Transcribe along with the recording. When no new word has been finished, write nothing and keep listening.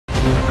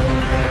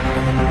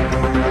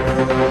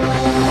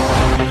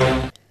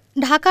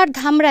ঢাকার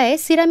ধামরায়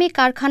সিরামিক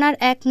কারখানার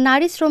এক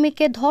নারী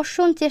শ্রমিককে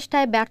ধর্ষণ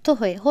চেষ্টায় ব্যর্থ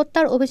হয়ে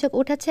হত্যার অভিযোগ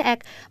উঠেছে এক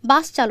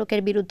বাস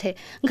চালকের বিরুদ্ধে।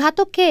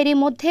 ঘাতককে এরই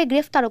মধ্যে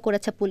গ্রেফতারও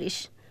করেছে পুলিশ।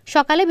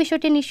 সকালে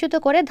বিষয়টি নিশ্চিত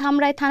করে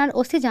ধামরাই থানার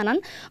ওসি জানান,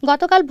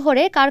 গতকাল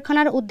ভোরে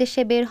কারখানার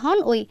উদ্দেশ্যে বের হন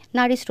ওই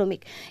নারী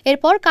শ্রমিক।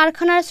 এরপর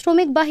কারখানার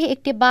শ্রমিকবাহী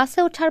একটি বাসে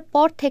ওঠার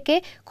পর থেকে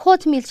খোঁজ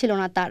মিলছিল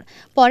না তার।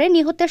 পরে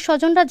নিহতের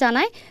স্বজনরা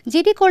জানায়,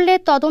 জিডি করলে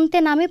তদন্তে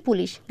নামে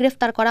পুলিশ।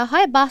 গ্রেফতার করা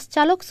হয় বাস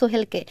চালক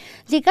সোহেলকে।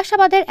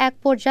 জিজ্ঞাসাবাদের এক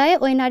পর্যায়ে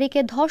ওই নারীকে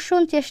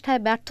ধর্ষণ চেষ্টায়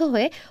ব্যর্থ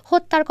হয়ে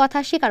হত্যার কথা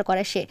স্বীকার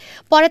করে সে।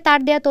 পরে তার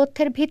দেয়া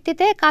তথ্যের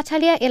ভিত্তিতে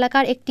কাছালিয়া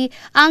এলাকার একটি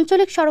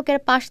আঞ্চলিক সড়কের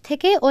পাশ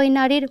থেকে ওই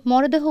নারীর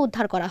মরদেহ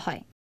উদ্ধার করা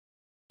হয়।